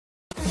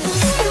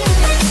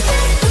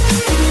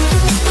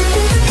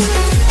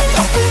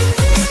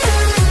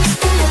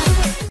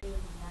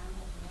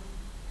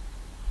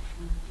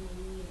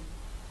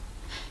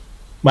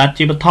បាទ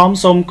ជាបឋម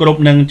សូមគោរព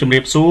នឹងជម្រា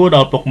បសួរដ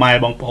ល់ពុកម៉ែ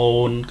បងប្អូ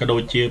នក៏ដូ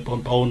ចជាបង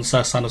ប្អូនសិ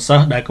ស្សនិស្សិ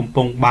តដែលកំ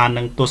ពុងបាន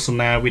នឹងទស្ស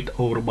នាវីដេ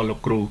អូរបស់លោក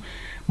គ្រូ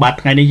បាទ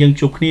ថ្ងៃនេះយើង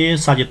ជួបគ្នា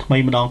សាជាថ្មី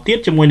ម្ដងទៀត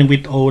ជាមួយនឹងវី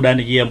ដេអូដែល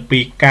និយាយអំពី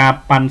ការ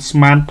ប៉ាន់ស្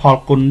មានផល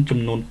គុណចំ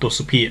នួនទស្ស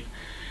ភាគ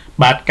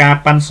បាទការ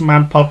ប៉ាន់ស្មា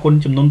នផលគុណ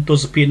ចំនួនទ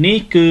ស្សភាគនេះ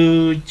គឺ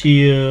ជា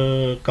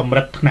កម្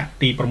រិតថ្នាក់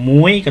ទី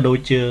6ក៏ដូច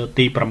ជា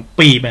ទី7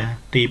បា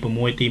ទទី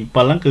6ទី7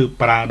ហ្នឹងគឺ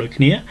ប្រើដូច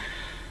គ្នា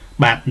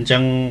បាទអញ្ចឹ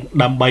ង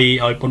ដើម្បី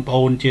ឲ្យបងប្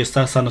អូនជា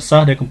សិស្សនិស្សិ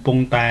តដែលកំពុង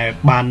តែ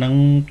បាននឹង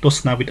ទស្ស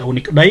នាវីដេអូ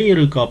នេះក្តី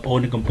ឬក៏បងប្អូន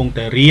កំពុង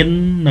តែរៀន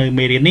នៅ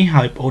មេរៀននេះ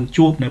ហើយបងប្អូន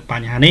ជួបនៅប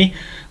ញ្ហានេះ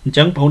អញ្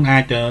ចឹងបងប្អូនអា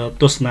ច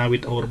ទស្សនាវី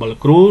ដេអូរបស់លោក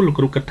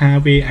គ្រូគិតថា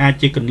វាអាច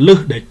ជាកន្លឹះ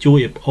ដែលជួយ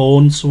ឲ្យបងប្អូ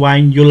នស្វែ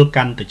ងយល់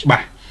កាន់តែច្បា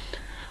ស់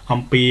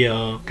អំពី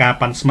ការ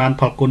ប៉ាន់ស្មាន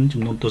ផលគុណ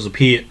ចំនួនទស្ស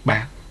ភាគបា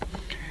ទ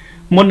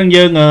មុននឹង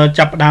យើង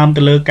ចាប់ផ្ដើម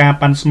ទៅលើការ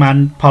ប៉ាន់ស្មាន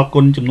ផល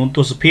គុណចំនួនទ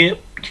ស្សភាគ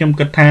ខ្ញុំ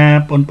គិតថា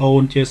បងប្អូ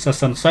នជាសិស្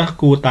សនិស្សិត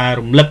គួរតែ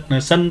រំលឹកនៅ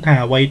សិនថា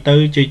អ្វីទៅ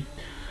ជា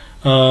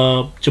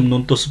ចំនួ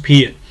នទស្សភា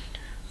គ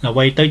អ្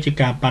វីទៅជា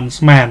ការប៉ាន់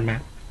ស្មានបា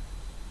ទ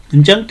អ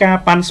ញ្ចឹងការ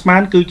ប៉ាន់ស្មា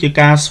នគឺជា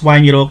ការស្វែ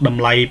ងរកត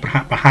ម្លៃប្រហា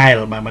ក់ប្រហែល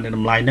បាទត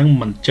ម្លៃហ្នឹង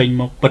មិនចេញ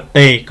មកពិត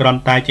ទេគ្រា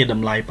ន់តែជាត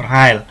ម្លៃប្រ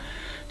ហែល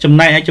ចំ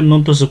ណែកឯចំនួ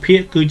នទស្សភាគ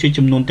គឺជា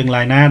ចំនួនទាំង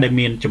ឡាយណាដែល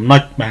មានចំណុ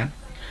ចបាទ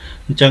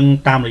អញ្ចឹង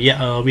តាមរយៈ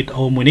វីដេ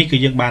អូមួយនេះគឺ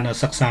យើងបាន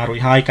សិក្សារួច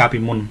ហើយកាល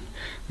ពីមុន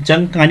អញ្ចឹ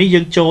ងថ្ងៃនេះ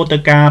យើងចូលទៅ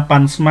ការប៉ា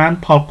ន់ស្មាន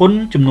ផលគុណ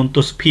ចំនួនទ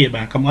ស្សភាគ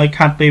បាទកុំឲ្យ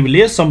ខាតពេលវេ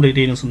លាសូមរីក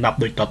រាយនឹងស្ដាប់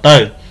ដូចតទៅ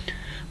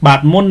បា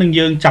ទមុននឹង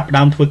យើងចាប់ផ្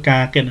ដើមធ្វើកា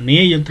រគណនា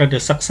យើងត្រូវតែ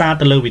សិក្សា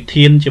ទៅលើវិ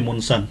ធានជាមុន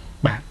សិន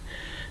បាទ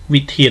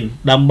វិធាន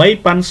ដើម្បី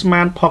ប៉ាន់ស្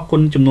មានផលគុ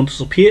ណចំនួនទ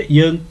ស្សភាគ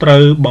យើងត្រូ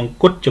វបង្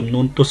គុតចំ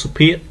នួនទស្ស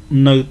ភាគ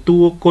នៅតួ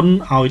គុណ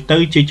ឲ្យទៅ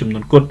ជាចំនួ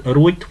នគុណ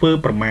រួចធ្វើ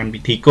ប្រមាណ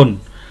វិធីគុណ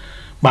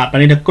បាទ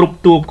នេះថាគ្រប់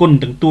តួគុណ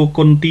ទាំងតួ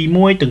គុណទី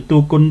1ទាំងតួ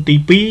គុណទី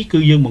2គឺ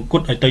យើងបង្គុ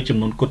តឲ្យទៅចំ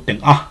នួនគុណទាំ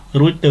ងអស់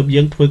រួចទើប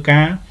យើងធ្វើ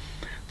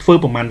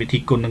ប្រមាណវិធី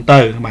គុណហ្នឹងទៅ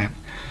បាទ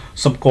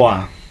សម្គាល់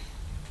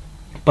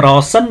ប្រ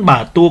សិនបើ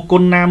តួគុ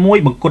ណណាមួយ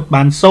បង្គុត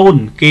បាន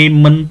0គេ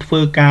មិនធ្វើ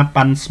ការ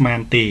ប៉ាន់ស្មាន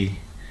ទេ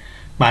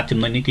បាទចំ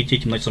ណុចនេះគឺជា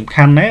ចំណុចសំ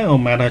ខាន់ណាអូ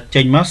ម៉ាថា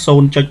ចេញមក 0.4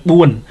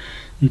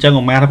 អញ្ចឹង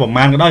អូម៉ាថាប្រ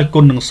មាណក៏ដោយ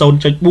គុណនឹង 0.4 អ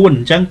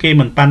ញ្ចឹងគេ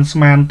មិនប៉ាន់ស្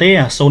មានទេ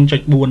អា 0.4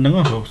 ហ្នឹង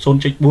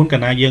 0.4 កាល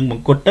ណាយើងប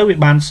ង្គុតទៅវា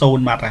បាន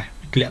0បាត់ហើយ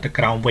ធ្លាក់ទៅ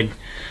ក្រោមវិញ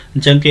អ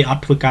ញ្ចឹងគេអ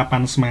ត់ធ្វើការប៉ា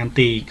ន់ស្មាន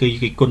ទេគឺ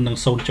គេគុណនឹង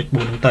 0.4 ហ្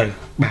នឹងទៅ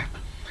បាទ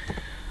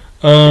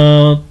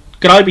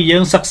ក្រោយពីយើ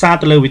ងសិក្សា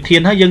ទៅលើវិធា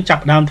នហើយយើងចា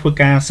ប់ផ្ដើមធ្វើ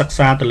ការសិក្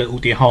សាទៅលើឧ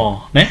ទាហរណ៍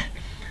ណា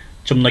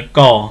ចំណុច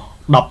ក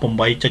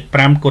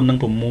 18.5 គុណនឹង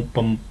 9.7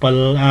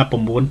 បាទ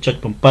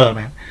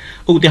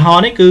ឧទាហរ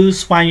ណ៍នេះគឺ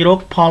ស្វែងរក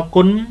ផល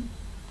គុណ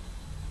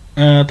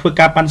ធ្វើ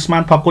ការប៉ាន់ស្មា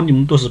នផលគុណចំ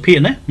នួនទស្សភាគ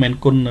ណាមិន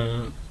គុណ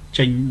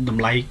ចេញត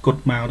ម្លៃគុណ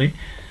មកទេ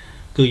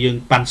គឺយើង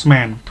ប៉ាន់ស្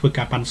មានធ្វើ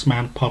ការប៉ាន់ស្មា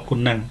នផលគុណ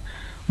ហ្នឹង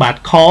បាទ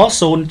ខ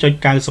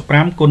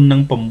 0.95 គុណនឹ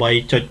ង 8.6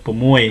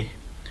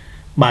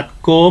 បាទ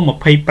គោ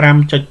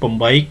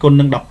 25.8 គុណ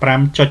នឹង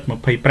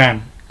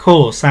 15.25 ខ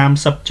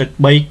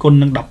 30.3 គុណ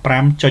នឹង 15.75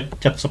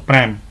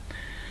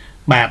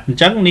 បាទអញ្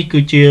ចឹងនេះគឺ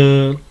ជា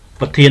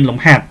ប្រធានលំ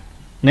ហាត់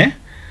ណា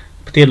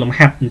ប្រធានលំ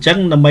ហាត់អញ្ចឹង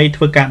ដើម្បី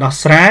ធ្វើការដោះ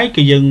ស្រាយ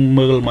គឺយើង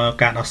មើលមក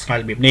ការដោះស្រាយ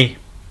របៀបនេះ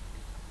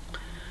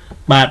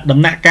បាទដំ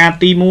ណាក់កាល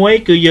ទី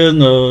1គឺយើង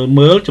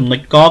មើលចំណុច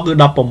កគឺ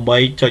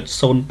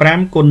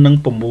 18.05 គុណនឹង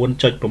 9.7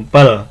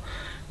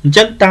 អញ្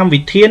ចឹងតាមវិ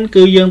ធាន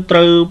គឺយើងត្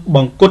រូវប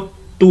ង្គុត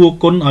តួ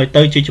គុណឲ្យ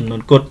ទៅជាចំនួ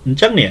នគុណអញ្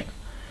ចឹងនេះ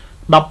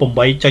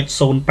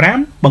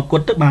 18.05 បង្គុ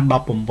តទៅបាន 18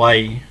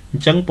 អ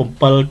ញ្ចឹង 9.7 ប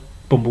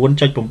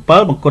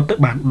ង្គុតទៅ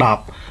បាន 10 ប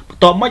ន្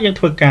ទាប់មកយើង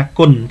ធ្វើការ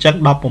គុណអញ្ចឹង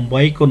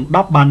 18 គុណ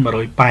 10 បាន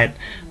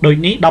 108 ដូច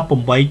នេះ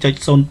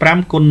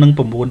 18.05 គុណនឹង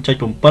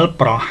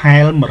 9.7 ប្រហែ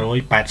ល 180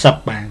 បាទ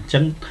អញ្ចឹ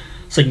ង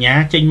សញ្ញា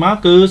ចេញមក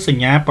គឺស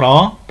ញ្ញា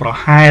ប្រ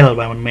ហែល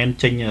បាទមិនមែន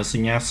ចេញស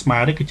ញ្ញាស្មើ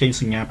ទេគឺចេញ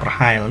សញ្ញាប្រ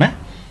ហែលណា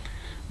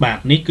បាទ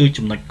នេះគឺ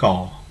ចំណុចក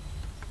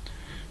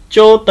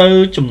ចូលទៅ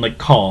ចំណុច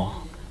ខ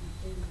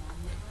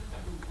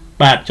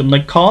បាទចំណុ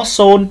ចខ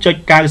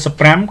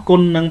 0.95 គុ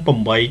ណនឹង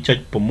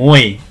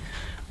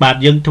 8.6 បាទ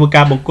យើងធ្វើ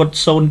ការបង្គុត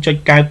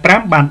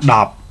 0.95 បាន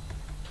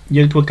 10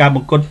 យើងធ្វើការប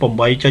ង្គុត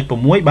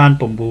 8.6 បាន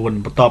 9 ប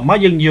ន្ទាប់មក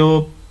យើងយ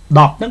ក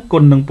 10 ហ្នឹងគុ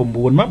ណនឹង 9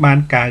 មកបាន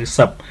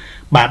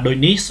 90 បាទដូច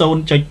នេះ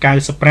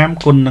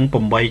 0.95 គុណនឹង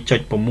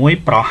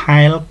 8.6 ប្រហែ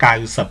ល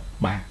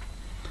 90 បាទ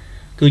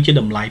គឺជា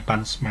តម្លៃប៉ា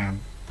ន់ស្មាន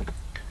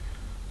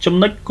ចំ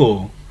ណុចគោ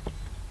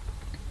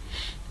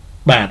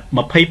បាទ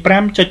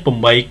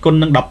 25.8 គុណ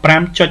នឹង 15.25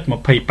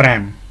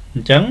 អ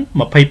ញ្ចឹង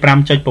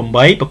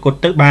 25.8 ប្រគុត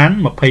ទៅបាន 26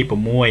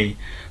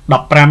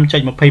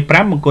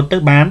 15.25 បង្គុតទៅ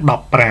បាន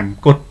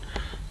 15 គុតអ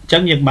ញ្ចឹ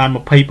ងយើងបាន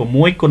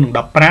 26 គុណនឹង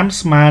 15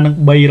 ស្មើនឹង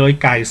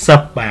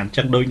 390 បាទអញ្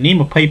ចឹងដូចនេះ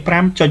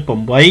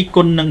 25.8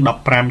 គុណនឹង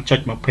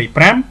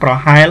 15.25 ប្រ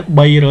ហែល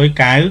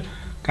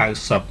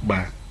 390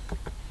 បាទ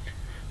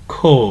ខ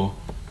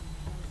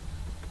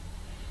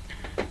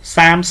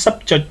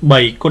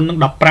 30.3 គុណនឹង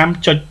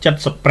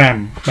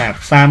 15.75 បាទ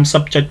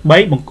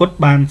 30.3 បង្គុត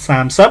បាន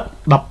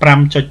 30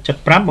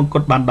 15.75 បង្គុ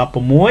តបាន 16 អ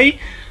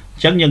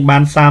ញ្ចឹងយើងបា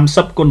ន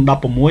 30 គុណ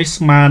 16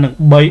 ស្មើនឹង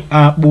 480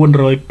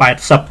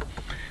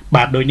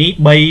 បាទដូចនេះ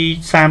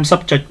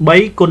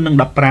 30.3 គុណនឹង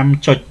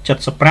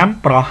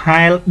 15.75 ប្រ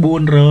ហែល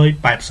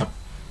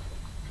 480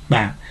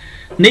 បាទ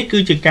នេះគឺ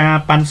ជាការ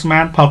ប៉ាន់ស្មា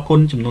នផលគុណ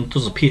ចំនួនទ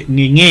ស្សភាគ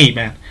ងាយ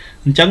បាទ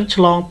អញ្ចឹង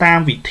ឆ្លងតាម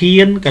វិធា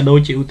នក៏ដូច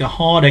ជាឧទាហ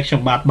រណ៍ដែលខ្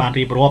ញុំបាទបាន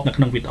រៀបរាប់នៅ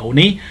ក្នុងវីដេអូ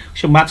នេះ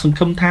ខ្ញុំបាទសង្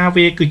ឃឹមថា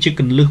វាគឺជា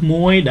គន្លឹះ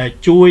មួយដែល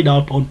ជួយដ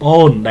ល់បងប្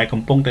អូនដែល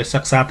កំពុងតែសិ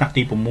ក្សាថ្នាក់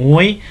ទី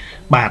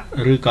6បាទ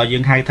ឬក៏យើ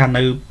ងហៅថា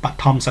នៅប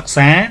ឋមសិក្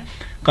សា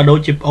ក៏ដូច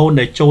ជាបងប្អូន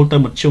ដែលចូលទៅ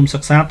មធ្យមសិ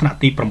ក្សាថ្នាក់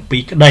ទី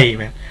7ក្តី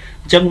បាទ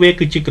អញ្ចឹងវា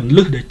គឺជាគន្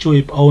លឹះដែលជួយ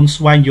បងប្អូន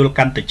ស្វែងយល់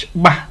កាន់តែច្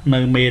បាស់នៅ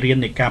មេរៀន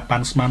នៃការប៉ា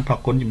ន់ស្មានផល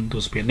គុណចំនួនទ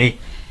ស្សភាគនេះ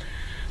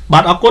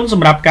បាទអរគុណស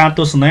ម្រាប់ការ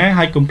ទស្សនា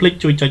ហើយកុំភ្លេច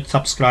ជួយចុច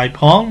Subscribe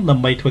ផងដើ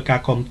ម្បីធ្វើការ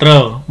គាំទ្រ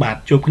បាទ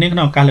ជួបគ្នាក្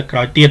នុងឱកាសលើកក្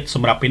រោយទៀតស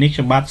ម្រាប់ពេលនេះខ្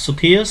ញុំបាទសុ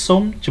ធាសូ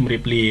មជម្រា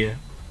បលា